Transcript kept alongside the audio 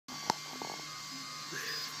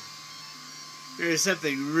There is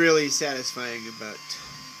something really satisfying about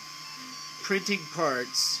printing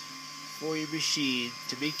parts for your machine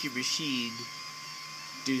to make your machine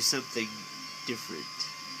do something different.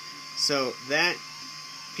 So that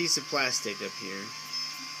piece of plastic up here,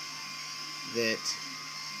 that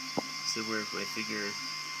somewhere if my finger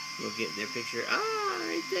will get in their picture,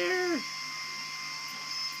 right there,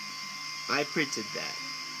 I printed that.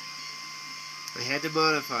 I had to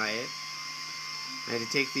modify it. I had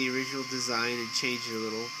to take the original design and change it a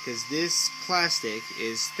little, because this plastic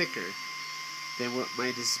is thicker than what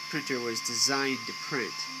my printer was designed to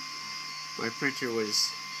print. My printer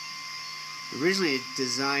was originally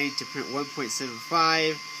designed to print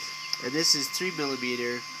 1.75, and this is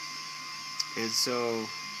 3mm, and so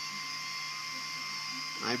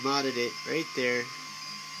I modded it right there,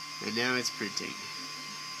 and now it's printing.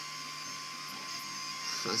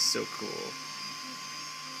 That's so cool.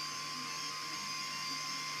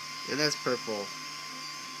 And that's purple.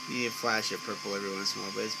 You need to flash it purple every once in a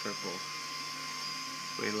while, but it's purple.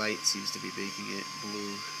 My light seems to be making it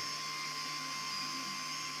blue.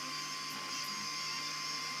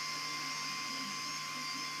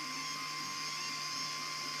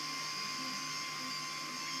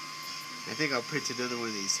 I think I'll print another one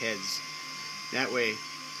of these heads. That way,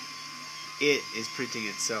 it is printing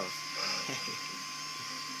itself.